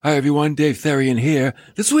Hi, everyone. Dave Therian here.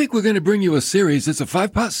 This week, we're going to bring you a series. It's a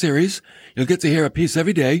 5-part series. You'll get to hear a piece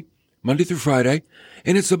every day, Monday through Friday.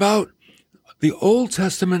 And it's about the Old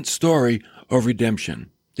Testament story of redemption.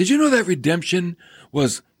 Did you know that redemption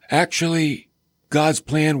was actually God's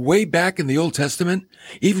plan way back in the Old Testament,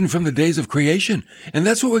 even from the days of creation? And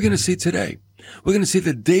that's what we're going to see today. We're going to see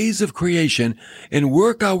the days of creation and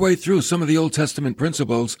work our way through some of the Old Testament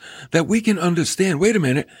principles that we can understand. Wait a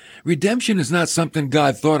minute. Redemption is not something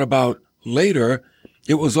God thought about later.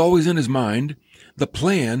 It was always in his mind. The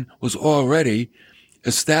plan was already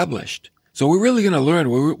established. So we're really going to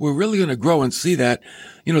learn. We're really going to grow and see that,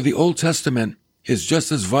 the Old Testament is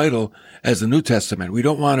just as vital as the New Testament. We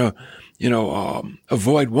don't want to,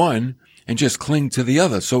 avoid one and just cling to the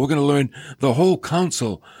other. So we're going to learn the whole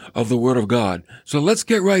counsel of the Word of God. So let's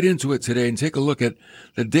get right into it today and take a look at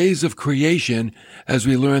the days of creation as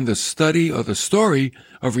we learn the study or the story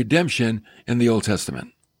of redemption in the Old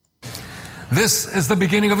Testament. This is the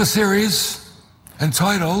beginning of a series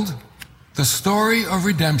entitled The Story of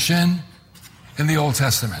Redemption in the Old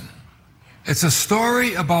Testament. It's a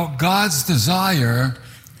story about God's desire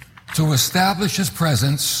to establish his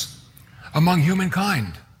presence among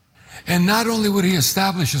humankind. And not only would he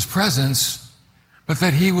establish his presence, but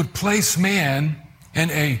that he would place man in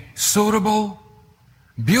a suitable,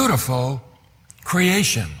 beautiful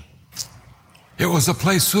creation. It was a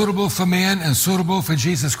place suitable for man and suitable for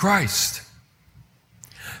Jesus Christ.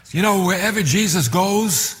 Wherever Jesus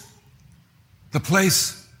goes, the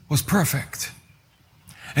place was perfect.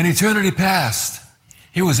 In eternity past,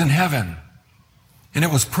 he was in heaven, and it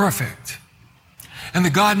was perfect. In the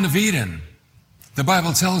Garden of Eden, the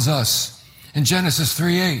Bible tells us in Genesis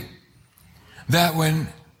 3:8 that when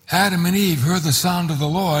Adam and Eve heard the sound of the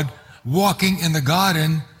Lord walking in the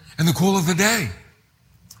garden in the cool of the day.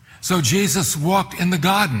 So Jesus walked in the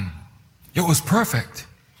garden. It was perfect.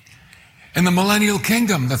 In the millennial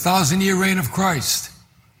kingdom, the 1,000-year reign of Christ,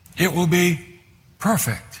 it will be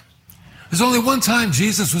perfect. There's only one time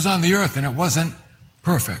Jesus was on the earth and it wasn't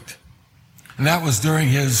perfect. And that was during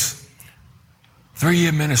his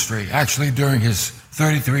 3-year ministry, actually during his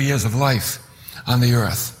 33 years of life on the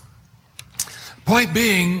earth. Point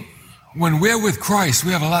being, when we're with Christ,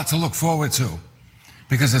 we have a lot to look forward to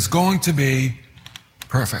because it's going to be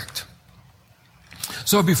perfect.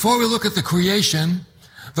 So before we look at the creation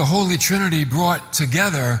the Holy Trinity brought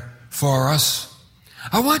together for us,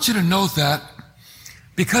 I want you to note that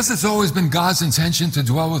because it's always been God's intention to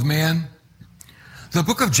dwell with man, the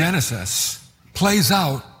book of Genesis plays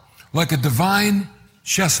out like a divine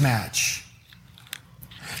chess match.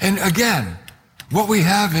 And again, what we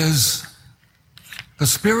have is the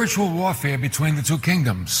spiritual warfare between the two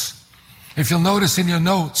kingdoms. If you'll notice in your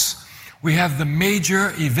notes, we have the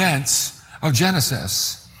major events of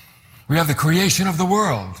Genesis. We have the creation of the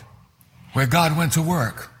world, where God went to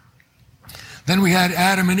work. Then we had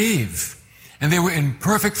Adam and Eve, and they were in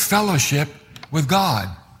perfect fellowship with God.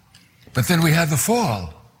 But then we had the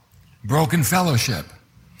fall, broken fellowship.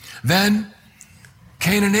 Then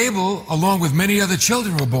Cain and Abel, along with many other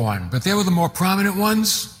children, were born, but they were the more prominent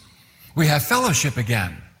ones. We have fellowship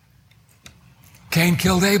again. Cain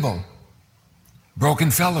killed Abel,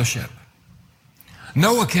 broken fellowship.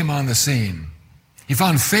 Noah came on the scene. He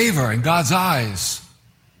found favor in God's eyes.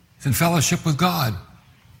 He's in fellowship with God.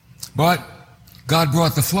 But God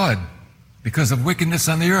brought the flood because of wickedness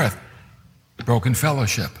on the earth, broken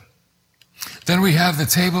fellowship. Then we have the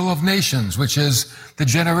table of nations, which is the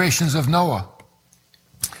generations of Noah.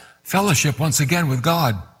 Fellowship once again with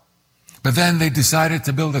God. But then they decided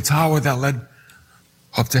to build a tower that led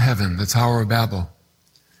up to heaven, the Tower of Babel.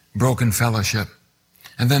 Broken fellowship.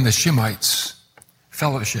 And then the Shemites,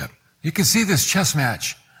 fellowship. You can see this chess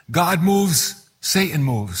match. God moves, Satan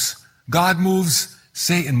moves. God moves,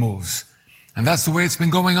 Satan moves. And that's the way it's been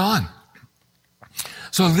going on.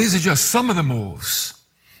 So these are just some of the moves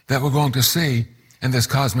that we're going to see in this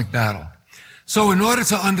cosmic battle. So in order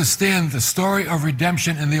to understand the story of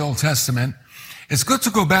redemption in the Old Testament, it's good to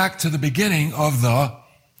go back to the beginning of the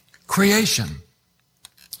creation.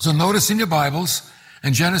 So notice in your Bibles,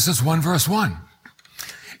 in Genesis 1 verse 1,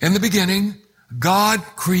 in the beginning, God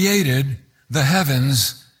created the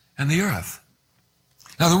heavens and the earth.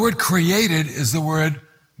 Now the word created is the word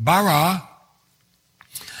bara,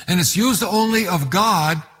 and it's used only of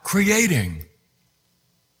God creating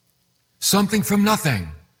something from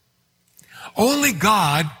nothing. Only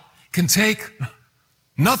God can take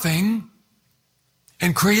nothing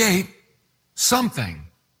and create something.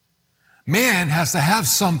 Man has to have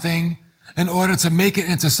something in order to make it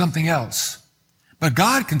into something else. But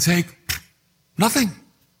God can take nothing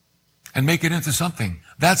and make it into something.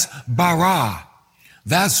 That's bara.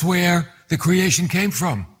 That's where the creation came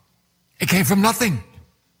from. It came from nothing.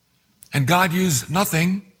 And God used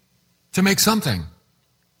nothing to make something.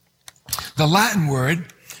 The Latin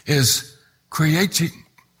word is creatio,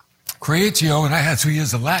 and I had 2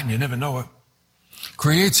 years of Latin, you never know it.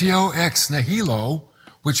 Creatio ex nihilo,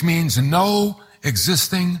 which means no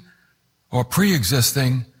existing or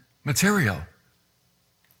pre-existing material.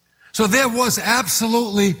 So there was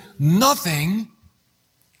absolutely nothing,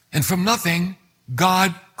 and from nothing,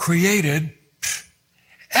 God created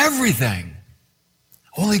everything.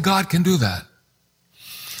 Only God can do that.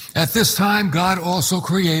 At this time, God also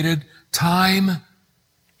created time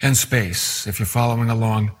and space, if you're following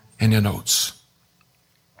along in your notes.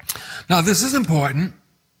 Now, this is important.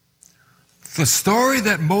 The story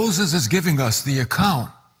that Moses is giving us, the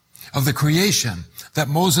account of the creation that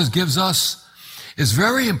Moses gives us, is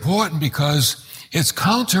very important because it's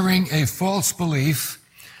countering a false belief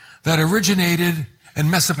that originated in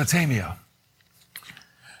Mesopotamia.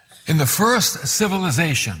 In the first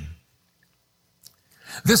civilization,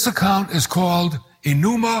 this account is called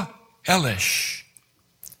Enuma Elish.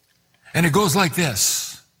 And it goes like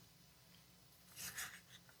this.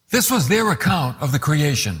 This was their account of the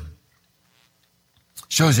creation.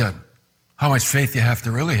 Shows you how much faith you have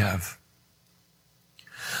to really have.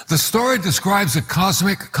 The story describes a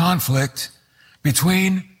cosmic conflict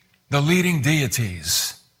between the leading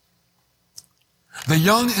deities. The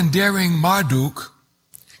young and daring Marduk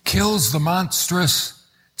kills the monstrous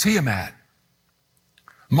Tiamat,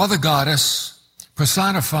 mother goddess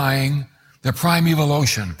personifying the primeval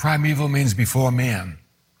ocean. Primeval means before man.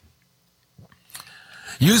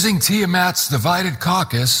 Using Tiamat's divided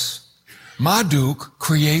carcass, Marduk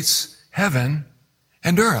creates heaven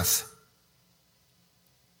and earth.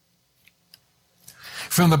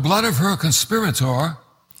 From the blood of her conspirator,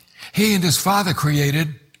 he and his father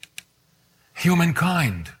created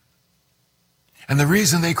humankind. And the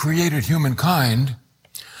reason they created humankind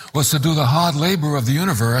was to do the hard labor of the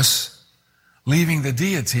universe, leaving the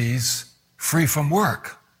deities free from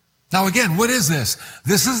work. Now again, what is this?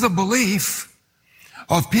 This is the belief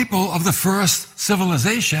of people of the first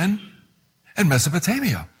civilization in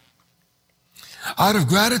Mesopotamia. Out of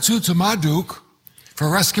gratitude to Marduk for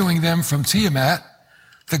rescuing them from Tiamat,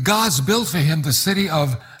 the gods built for him the city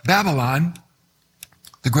of Babylon,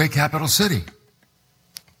 the great capital city.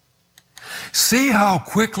 See how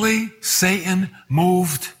quickly Satan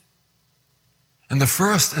moved in the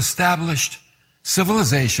first established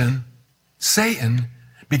civilization. Satan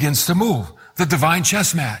begins to move. The divine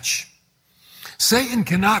chess match. Satan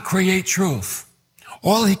cannot create truth.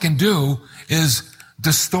 All he can do is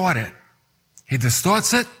distort it. He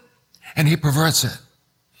distorts it and he perverts it.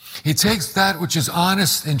 He takes that which is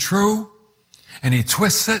honest and true and he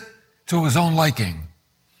twists it to his own liking,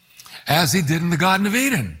 as he did in the Garden of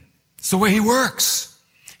Eden. It's the way he works.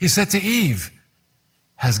 He said to Eve,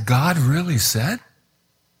 has God really said,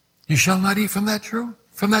 you shall not eat from that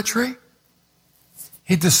tree?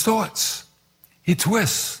 He distorts. He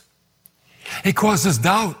twists. He causes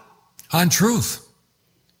doubt on truth.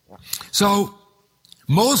 So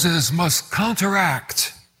Moses must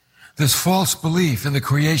counteract this false belief in the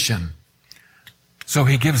creation. So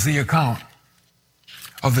he gives the account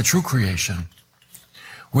of the true creation,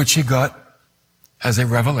 which he got as a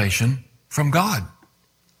revelation from God.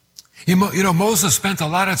 Moses spent a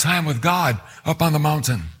lot of time with God up on the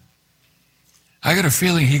mountain. I got a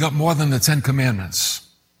feeling he got more than the 10 Commandments.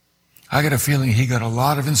 I got a feeling he got a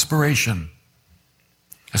lot of inspiration,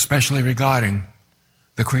 especially regarding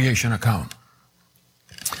the creation account.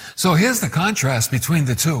 So here's the contrast between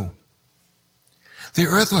the two. The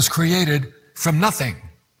earth was created from nothing,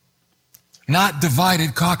 not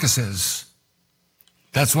divided carcasses.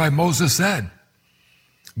 That's why Moses said,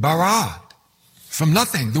 bara, from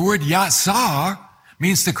nothing. The word yatsar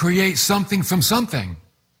means to create something from something.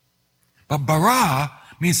 But bara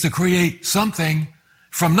means to create something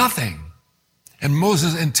from nothing. And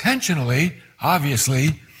Moses intentionally,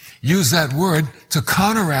 obviously, used that word to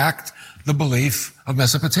counteract the belief of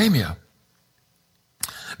Mesopotamia.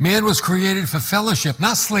 Man was created for fellowship,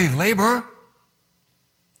 not slave labor.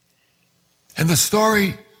 In the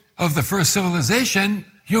story of the first civilization,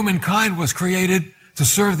 humankind was created to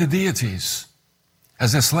serve the deities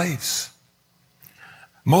as their slaves.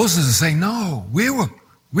 Moses is saying, no, we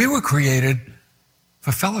were created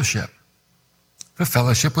for fellowship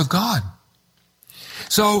with God.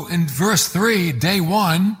 So in verse 3, day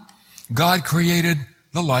 1, God created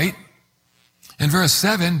the light. In verse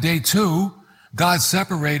 7, day 2, God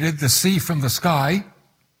separated the sea from the sky.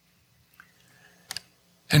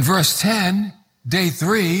 In verse 10, day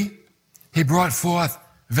 3, he brought forth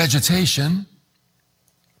vegetation.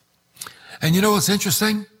 And you know what's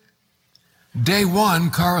interesting? Day 1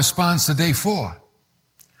 corresponds to day 4.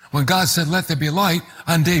 When God said, let there be light,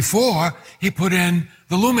 on day 4, he put in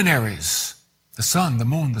the luminaries, the sun, the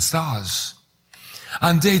moon, the stars.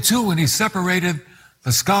 On day 2, when he separated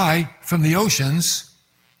the sky from the oceans,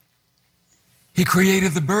 he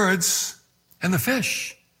created the birds and the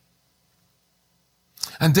fish.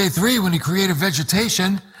 On day 3, when he created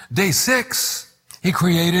vegetation, day 6, he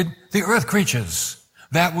created the earth creatures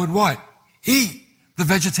that would what? Eat the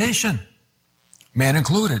vegetation, man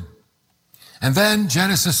included. And then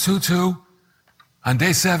Genesis 2:2, on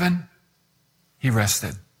day 7, he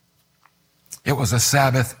rested. It was a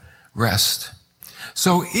Sabbath rest.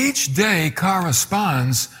 So each day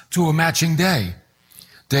corresponds to a matching day.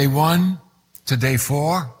 Day 1 to day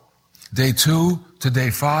 4, day 2 to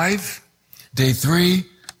day 5, day 3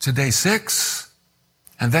 to day 6,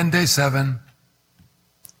 and then day 7.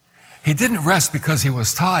 He didn't rest because he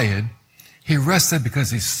was tired. He rested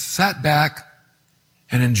because he sat back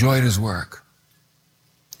and enjoyed his work.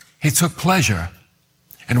 He took pleasure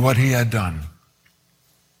in what he had done.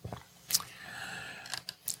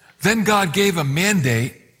 Then God gave a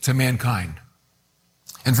mandate to mankind.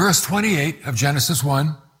 In verse 28 of Genesis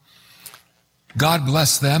 1, God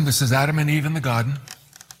blessed them. This is Adam and Eve in the garden.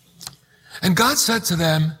 And God said to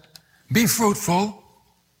them, be fruitful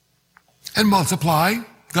and multiply.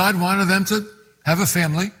 God wanted them to have a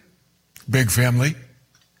family, big family.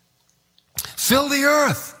 Fill the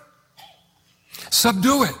earth.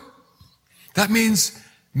 Subdue it. That means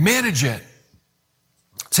manage it.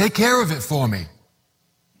 Take care of it for me.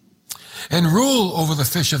 And rule over the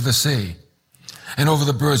fish of the sea and over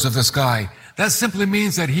the birds of the sky. That simply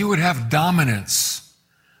means that he would have dominance.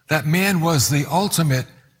 That man was the ultimate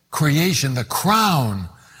creation, the crown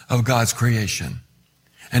of God's creation.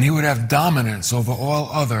 And he would have dominance over all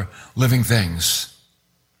other living things.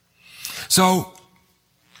 So,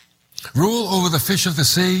 rule over the fish of the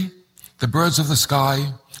sea, the birds of the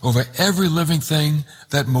sky, over every living thing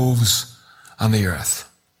that moves on the earth.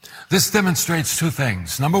 This demonstrates two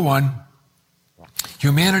things. Number one,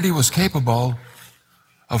 humanity was capable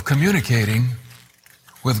of communicating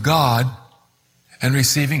with God and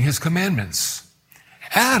receiving his commandments.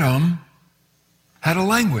 Adam had a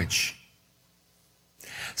language.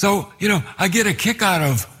 So, I get a kick out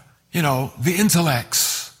of, the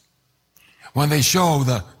intellects when they show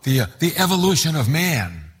the evolution of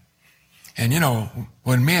man. And,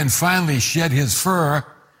 when man finally shed his fur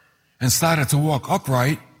and started to walk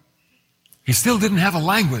upright, he still didn't have a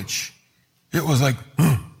language. It was like,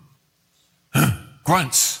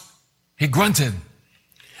 grunts. He grunted.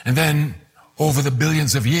 And then over the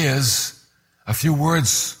billions of years, a few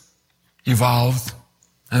words evolved.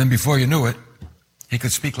 And then before you knew it, he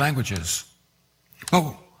could speak languages.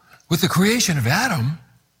 But with the creation of Adam,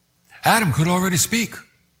 Adam could already speak.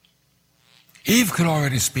 Eve could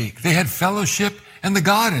already speak. They had fellowship in the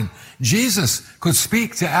garden. Jesus could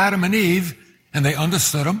speak to Adam and Eve, and they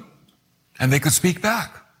understood him, and they could speak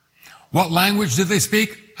back. What language did they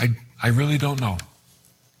speak? I really don't know.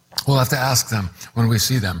 We'll have to ask them when we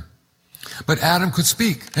see them. But Adam could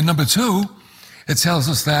speak. And number two, it tells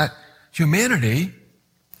us that humanity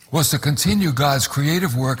was to continue God's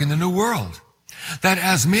creative work in the new world. That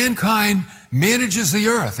as mankind manages the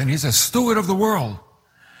earth, and he's a steward of the world,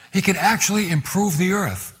 he can actually improve the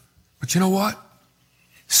earth. But you know what?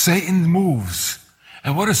 Satan moves.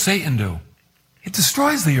 And what does Satan do? He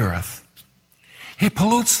destroys the earth. He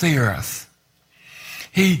pollutes the earth.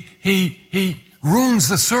 He ruins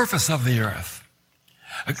the surface of the earth.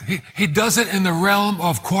 He does it in the realm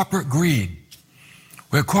of corporate greed,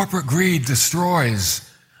 where corporate greed destroys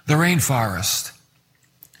the rainforest,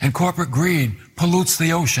 and corporate greed pollutes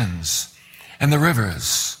the oceans and the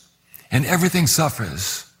rivers, and everything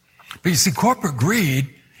suffers. But you see, corporate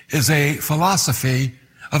greed is a philosophy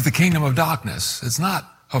of the kingdom of darkness. It's not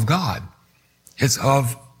of God. It's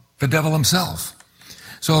of the devil himself.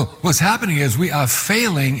 So what's happening is we are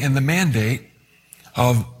failing in the mandate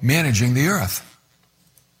of managing the earth.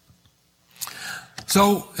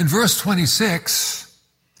 So in verse 26,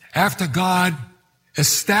 after God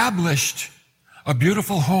established a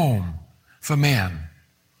beautiful home for man,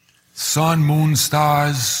 sun, moon,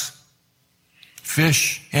 stars,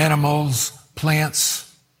 fish, animals,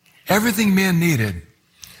 plants, everything man needed,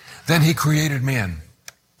 then he created man.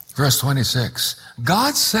 Verse 26,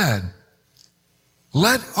 God said,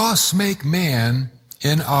 let us make man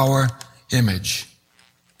in our image,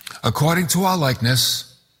 according to our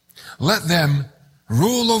likeness. Let them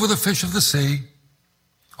rule over the fish of the sea,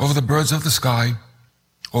 over the birds of the sky,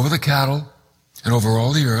 over the cattle, and over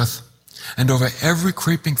all the earth, and over every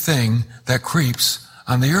creeping thing that creeps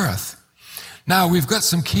on the earth. Now, we've got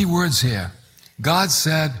some key words here. God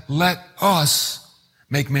said, let us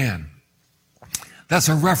make man. That's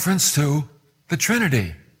a reference to the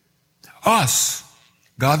Trinity. Us,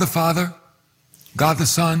 God the Father, God the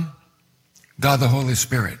Son, God the Holy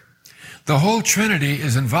Spirit. The whole Trinity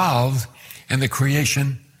is involved in the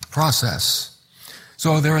creation process.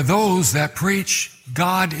 So there are those that preach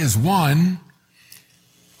God is one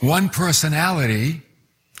personality,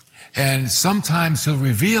 and sometimes he'll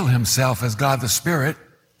reveal himself as God the Spirit.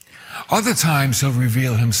 Other times he'll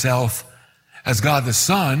reveal himself as God the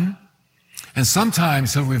Son, and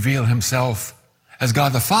sometimes he'll reveal himself as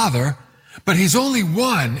God the Father, but he's only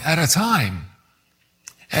one at a time.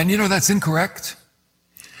 And you know that's incorrect,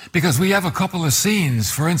 because we have a couple of scenes.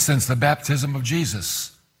 For instance, the baptism of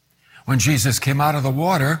Jesus. When Jesus came out of the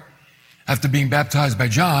water after being baptized by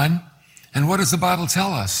John, and what does the Bible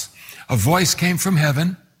tell us? A voice came from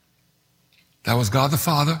heaven. That was God the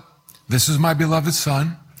Father. This is my beloved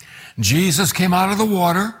Son. Jesus came out of the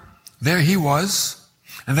water. There he was.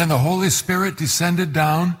 And then the Holy Spirit descended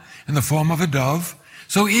down in the form of a dove.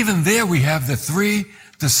 So even there we have the three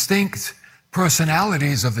distinct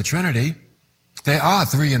personalities of the Trinity. They are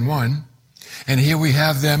three in one. And here we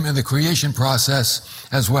have them in the creation process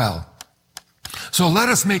as well. So let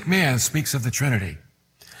us make man speaks of the Trinity.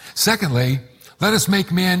 Secondly, let us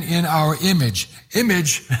make man in our image.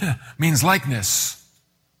 Image means likeness.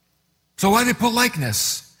 So why did they put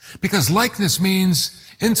likeness? Because likeness means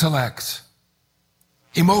intellect,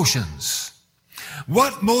 emotions.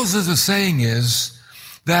 What Moses is saying is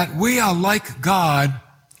that we are like God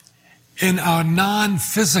in our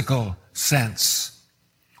non-physical sense.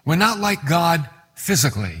 We're not like God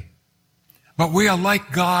physically, but we are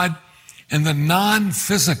like God in the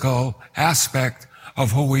non-physical aspect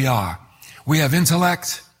of who we are. We have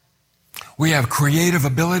intellect. We have creative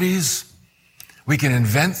abilities. We can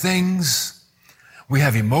invent things. We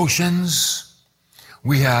have emotions.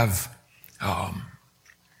 We have,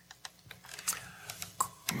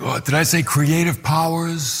 creative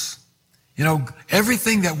powers? You know,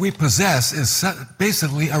 everything that we possess is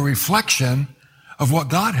basically a reflection of what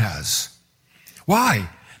God has. Why?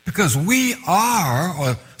 Because we are,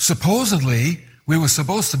 or supposedly, we were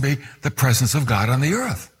supposed to be the presence of God on the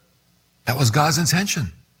earth. That was God's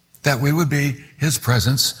intention, that we would be his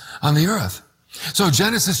presence on the earth. So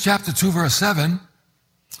Genesis chapter 2, verse 7,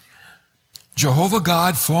 Jehovah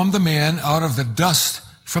God formed the man out of the dust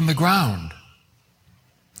from the ground.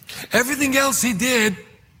 Everything else he did,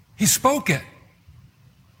 he spoke it.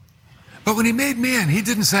 But when he made man, he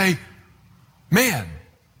didn't say, man.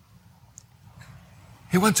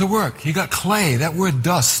 He went to work. He got clay. That word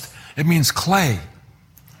dust, it means clay,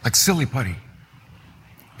 like silly putty.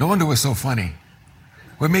 No wonder we're so funny.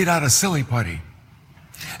 We're made out of silly putty.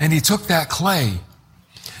 And he took that clay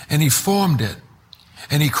and he formed it.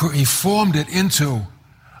 And he formed it into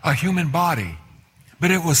a human body. But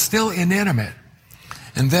it was still inanimate.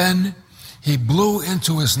 And then he blew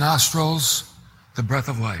into his nostrils the breath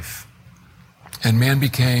of life. And man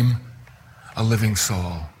became a living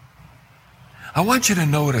soul. I want you to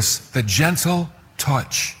notice the gentle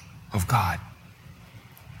touch of God.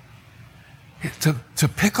 To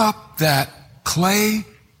pick up that clay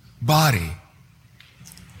body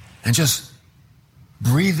and just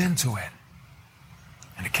breathe into it,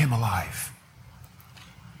 and it came alive.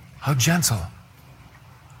 How gentle,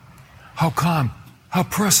 how calm, how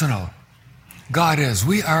personal God is.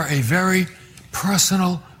 We are a very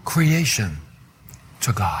personal creation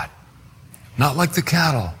to God. Not like the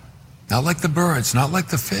cattle, not like the birds, not like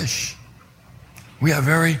the fish. We are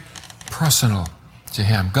very personal to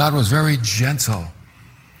him. God was very gentle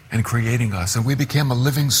in creating us, and we became a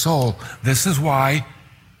living soul. This is why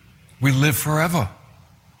we live forever.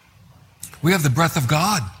 We have the breath of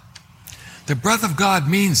God. The breath of God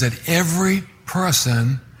means that every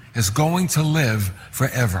person is going to live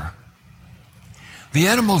forever. The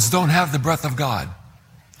animals don't have the breath of God.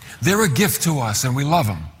 They're a gift to us, and we love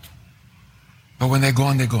them. But when they're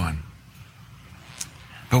gone, they're gone.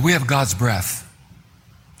 But we have God's breath,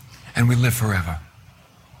 and we live forever.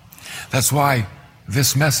 That's why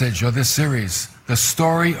this message or this series, the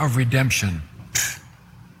story of redemption,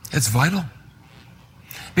 it's vital.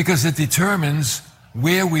 Because it determines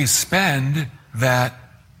where we spend that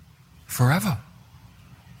forever.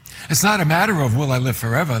 It's not a matter of will I live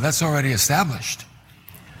forever. That's already established.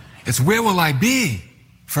 It's where will I be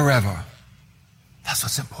forever. That's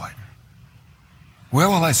what's important. Where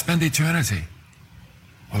will I spend eternity?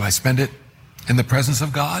 Will I spend it in the presence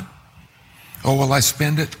of God? Or will I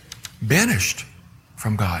spend it banished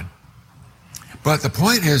from God? But the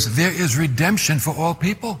point is, there is redemption for all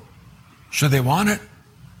people, should they want it.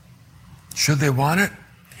 Should they want it,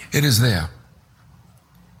 it is there.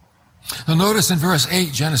 Now notice in verse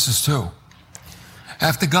 8, Genesis 2.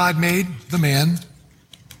 After God made the man,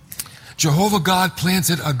 Jehovah God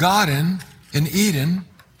planted a garden in Eden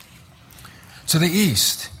to the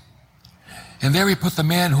east. And there he put the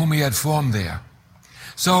man whom he had formed there.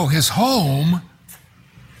 So his home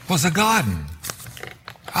was a garden.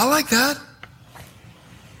 I like that.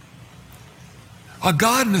 A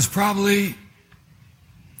garden is probably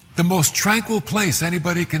the most tranquil place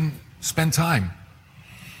anybody can spend time.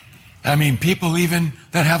 I mean, people even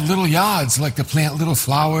that have little yards like to plant little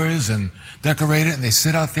flowers and decorate it, and they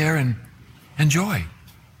sit out there and enjoy.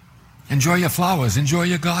 Enjoy your flowers, enjoy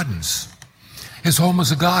your gardens. His home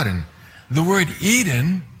was a garden. The word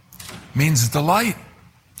Eden means delight.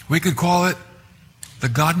 We could call it the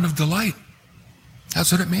Garden of Delight.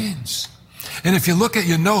 That's what it means. And if you look at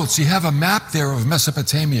your notes, you have a map there of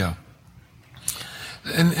Mesopotamia.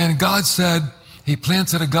 And God said he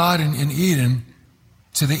planted a garden in Eden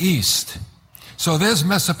to the east. So there's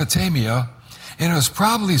Mesopotamia, and it was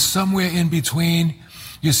probably somewhere in between.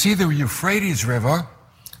 You see the Euphrates River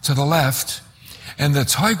to the left and the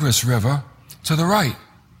Tigris River to the right.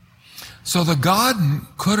 So the garden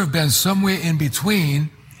could have been somewhere in between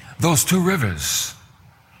those two rivers.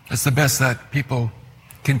 That's the best that people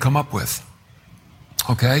can come up with.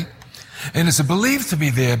 Okay? And it's believed to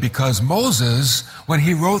be there because Moses, when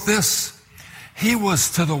he wrote this, he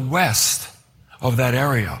was to the west of that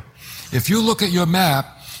area. If you look at your map,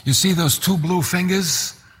 you see those two blue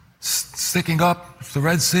fingers sticking up the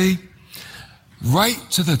Red Sea? Right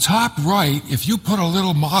to the top right, if you put a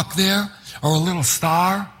little mark there or a little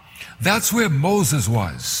star, that's where Moses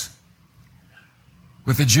was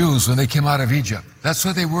with the Jews when they came out of Egypt. That's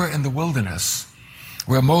where they were in the wilderness,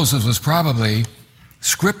 where Moses was probably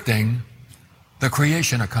scripting the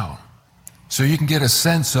creation account. So you can get a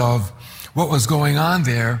sense of what was going on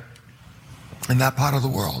there in that part of the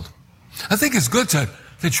world. I think it's good to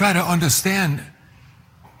try to understand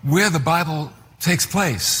where the Bible takes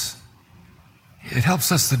place. It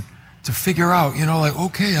helps us to figure out, like,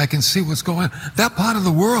 okay, I can see what's going on. That part of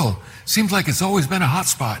the world seems like it's always been a hot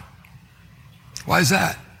spot. Why is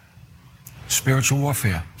that? Spiritual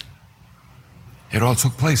warfare. It all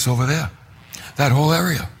took place over there. That whole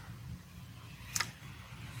area.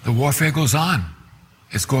 The warfare goes on.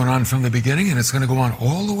 It's going on from the beginning, and it's going to go on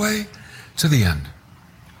all the way to the end.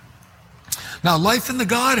 Now, life in the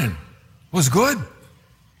garden was good.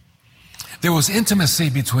 There was intimacy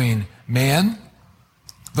between man,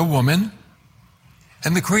 the woman,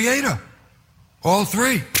 and the Creator. All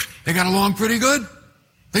three. They got along pretty good.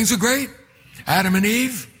 Things are great. Adam and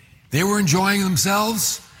Eve, they were enjoying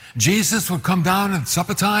themselves. Jesus would come down at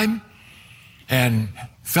supper time and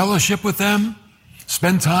fellowship with them,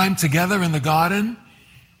 spend time together in the garden.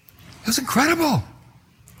 It was incredible.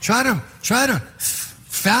 Try to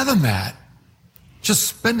fathom that. Just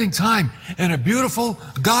spending time in a beautiful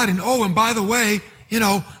garden. Oh, and by the way,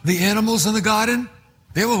 the animals in the garden,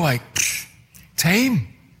 they were like tame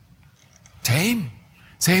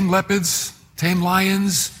leopards, tame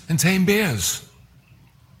lions, and tame bears.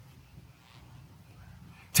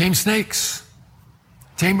 Tame snakes,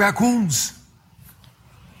 tame raccoons,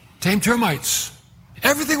 tame termites.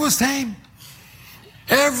 Everything was tame.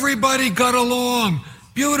 Everybody got along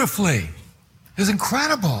beautifully. It was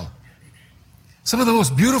incredible. Some of the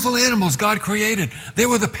most beautiful animals God created, they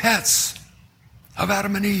were the pets of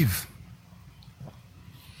Adam and Eve.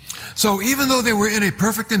 So even though they were in a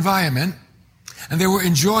perfect environment and they were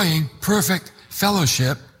enjoying perfect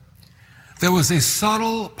fellowship, there was a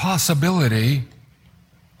subtle possibility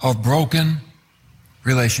of broken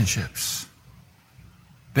relationships.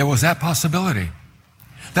 There was that possibility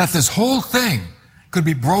that this whole thing could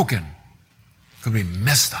be broken, could be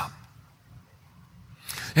messed up.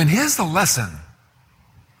 And here's the lesson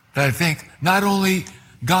that I think not only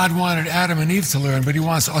God wanted Adam and Eve to learn, but he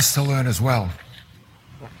wants us to learn as well.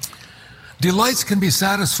 Delights can be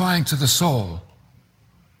satisfying to the soul,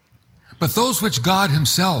 but those which God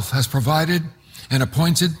himself has provided and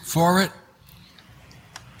appointed for it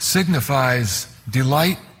signifies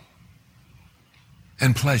delight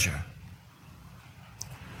and pleasure.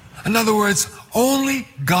 In other words, only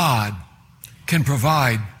God can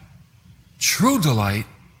provide true delight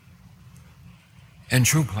and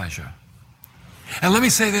true pleasure. And let me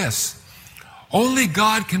say this, only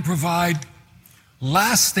God can provide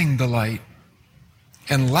lasting delight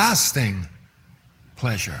and lasting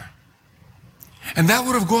pleasure. And that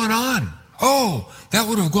would have gone on. Oh, that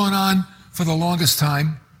would have gone on for the longest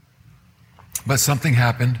time. But something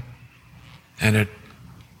happened and it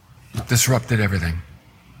disrupted everything.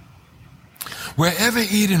 Wherever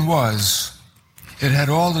Eden was, It had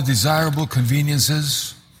all the desirable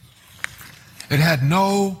conveniences. It had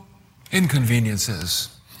no inconveniences.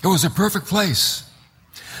 It was a perfect place.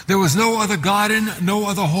 There was no other garden, no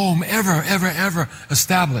other home ever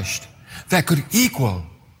established that could equal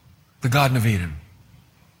the Garden of Eden.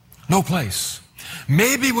 No place.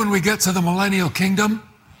 Maybe when we get to the millennial kingdom,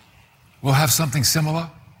 we'll have something similar.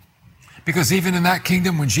 Because even in that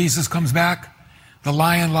kingdom, when Jesus comes back, the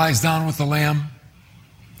lion lies down with the lamb.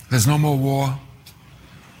 There's no more war.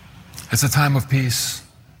 It's a time of peace.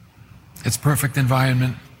 It's perfect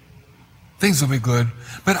environment. Things will be good.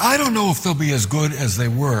 But I don't know if they'll be as good as they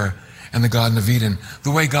were in the Garden of Eden,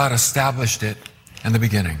 the way God established it in the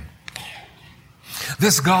beginning.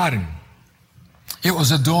 This garden, it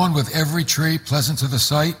was adorned with every tree pleasant to the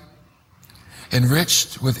sight,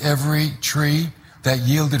 enriched with every tree that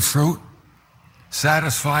yielded fruit,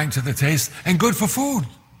 satisfying to the taste, and good for food.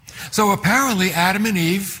 So apparently Adam and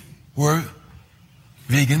Eve were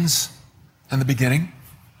vegans in the beginning,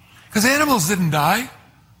 because animals didn't die.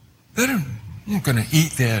 They weren't going to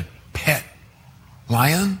eat their pet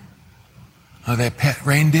lion, or their pet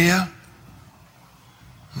reindeer,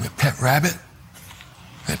 their pet rabbit,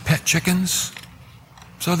 their pet chickens.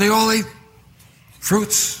 So they all ate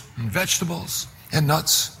fruits and vegetables and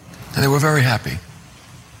nuts, and they were very happy.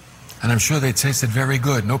 And I'm sure they tasted very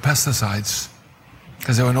good. No pesticides,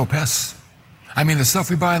 because there were no pests. I mean, the stuff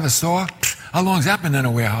we buy in the store, how long's that been in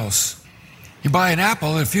a warehouse? You buy an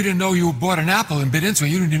apple, if you didn't know you bought an apple and bit into it,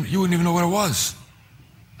 you wouldn't even know what it was.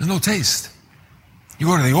 There's no taste. You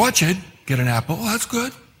go to the orchard, get an apple. Oh, that's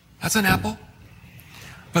good. That's an apple.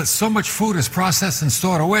 But so much food is processed and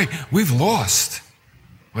stored away, we've lost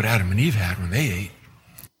what Adam and Eve had when they ate.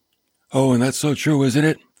 Oh, and that's so true, isn't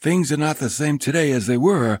it? Things are not the same today as they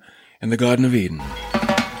were in the Garden of Eden.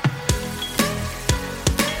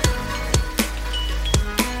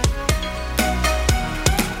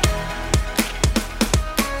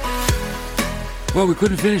 Well, we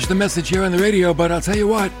couldn't finish the message here on the radio, but I'll tell you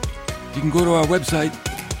what. You can go to our website,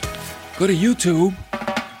 go to YouTube,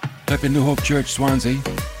 type in New Hope Church Swansea,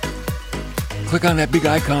 click on that big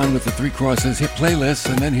icon with the 3 crosses, hit playlists,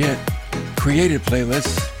 and then hit created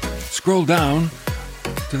playlists. Scroll down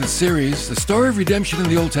to the series, The Story of Redemption in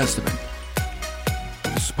the Old Testament.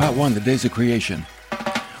 This is part 1, the days of creation.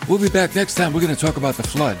 We'll be back next time. We're going to talk about the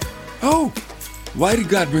flood. Oh, why did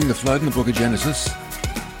God bring the flood in the book of Genesis?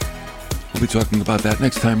 We'll be talking about that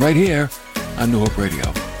next time right here on New Hope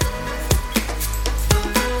Radio.